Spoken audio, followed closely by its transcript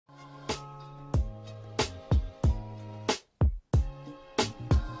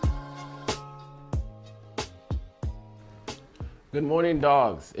Good morning,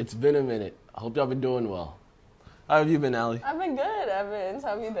 dogs. It's been a minute. I hope y'all been doing well. How have you been, Allie? I've been good, Evans.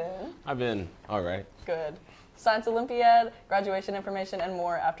 How have you been? I've been all right. Good. Science Olympiad, graduation information, and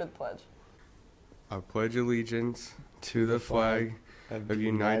more after the pledge. I pledge allegiance to the flag of the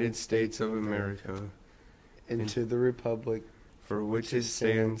United States of America and to the republic for which it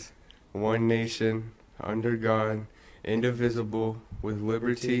stands, one nation, under God, indivisible, with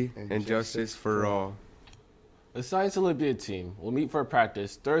liberty and justice for all. The Science Olympiad team will meet for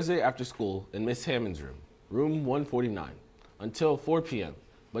practice Thursday after school in Miss Hammond's room, room 149, until 4 p.m.,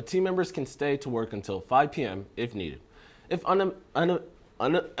 but team members can stay to work until 5 p.m. if needed. If unable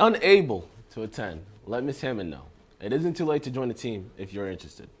to attend, let Miss Hammond know. It isn't too late to join the team if you're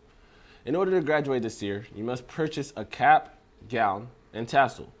interested. In order to graduate this year, you must purchase a cap, gown, and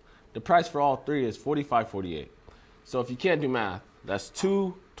tassel. The price for all three is $45.48. So if you can't do math, that's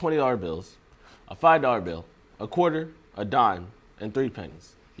two $20 bills, a $5 bill, a quarter, a dime, and 3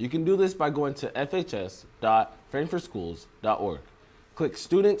 pennies. You can do this by going to fhs.frankfurtschools.org. Click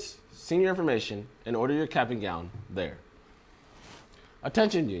Students, Senior Information, and order your cap and gown there.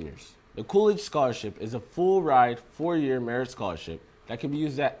 Attention juniors, the Coolidge Scholarship is a full-ride 4-year merit scholarship that can be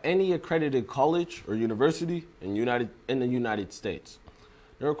used at any accredited college or university in the United States.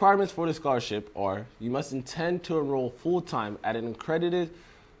 The requirements for the scholarship are you must intend to enroll full-time at an accredited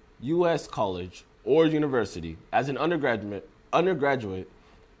U.S. college or university as an undergraduate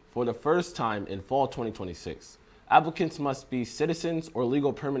for the first time in fall 2026. Applicants must be citizens or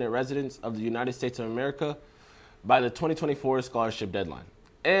legal permanent residents of the United States of America by the 2024 scholarship deadline.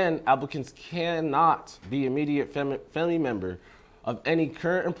 And applicants cannot be immediate family member of any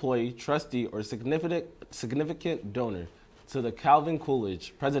current employee, trustee, or significant donor to the Calvin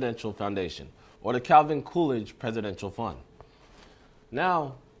Coolidge Presidential Foundation or the Calvin Coolidge Presidential Fund.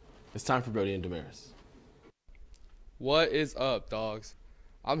 Now, it's time for Brody and Damaris. What is up, dogs?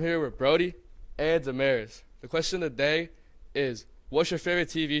 I'm here with Brody and Damaris. The question of the day is, what's your favorite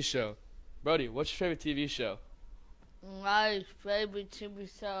TV show? Brody, what's your favorite TV show? My favorite TV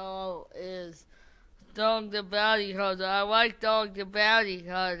show is Dog the Bounty Hunter. I like Dog the Bounty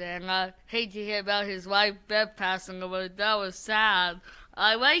Hunter, and I hate to hear about his wife Beth passing away. That was sad.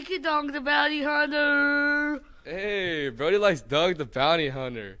 I like you, Dog the Bounty Hunter. Hey, Brody likes Doug the Bounty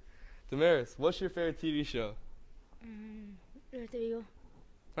Hunter. Damaris, what's your favorite TV show?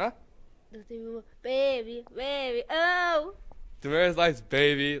 Huh? Baby, baby, oh. Damaris likes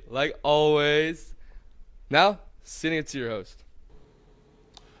Baby, like always. Now, sending it to your host.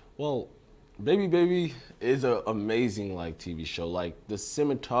 Well, Baby Baby is an amazing TV show. Like the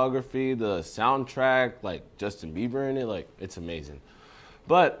cinematography, the soundtrack, like Justin Bieber in it, it's amazing.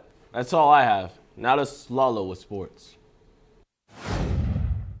 But that's all I have. Now let's Lalo with sports.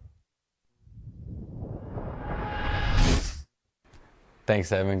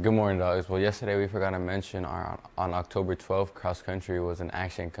 Thanks, Evan. Good morning, dogs. Well, yesterday we forgot to mention on October 12th, cross country was in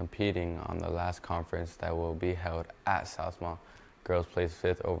action competing on the last conference that will be held at Southmont. Girls placed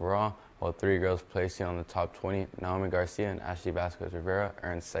 5th overall, while 3 girls placing on the top 20. Naomi Garcia and Ashley Vasquez Rivera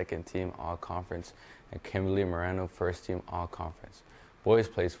earned 2nd team all-conference, and Kimberly Moreno 1st team all-conference. Boys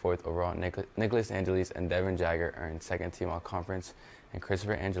placed 4th overall. Nicholas Angelis and Devin Jagger earned 2nd team all-conference, and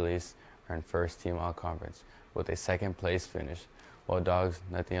Christopher Angelis earned 1st team all-conference with a 2nd place finish. Well, dogs,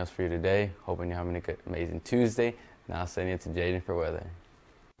 nothing else for you today. Hoping you're having a good, amazing Tuesday. Now sending it to Jaden for weather.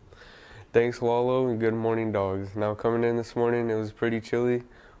 Thanks, Lalo, and good morning, dogs. Now, coming in this morning, it was pretty chilly,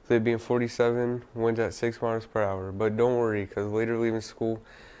 with it being 47, winds at 6 miles per hour. But don't worry, because later leaving school,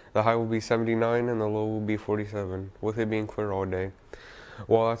 the high will be 79 and the low will be 47, with it being clear all day.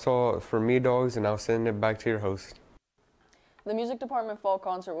 Well, that's all for me, dogs, and I'll send it back to your host. The music department fall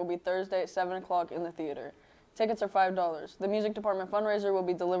concert will be Thursday at 7 o'clock in the theater. Tickets are $5. The music department fundraiser will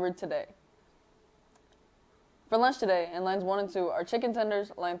be delivered today. For lunch today, in lines 1 and 2 are chicken tenders,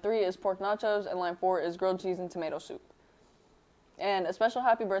 line 3 is pork nachos, and line 4 is grilled cheese and tomato soup. And a special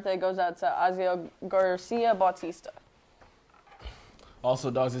happy birthday goes out to Aziel Garcia Bautista. Also,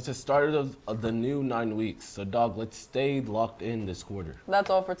 dogs, it's the start of the new 9 weeks. So, dog, let's stay locked in this quarter. That's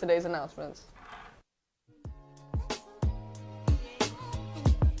all for today's announcements.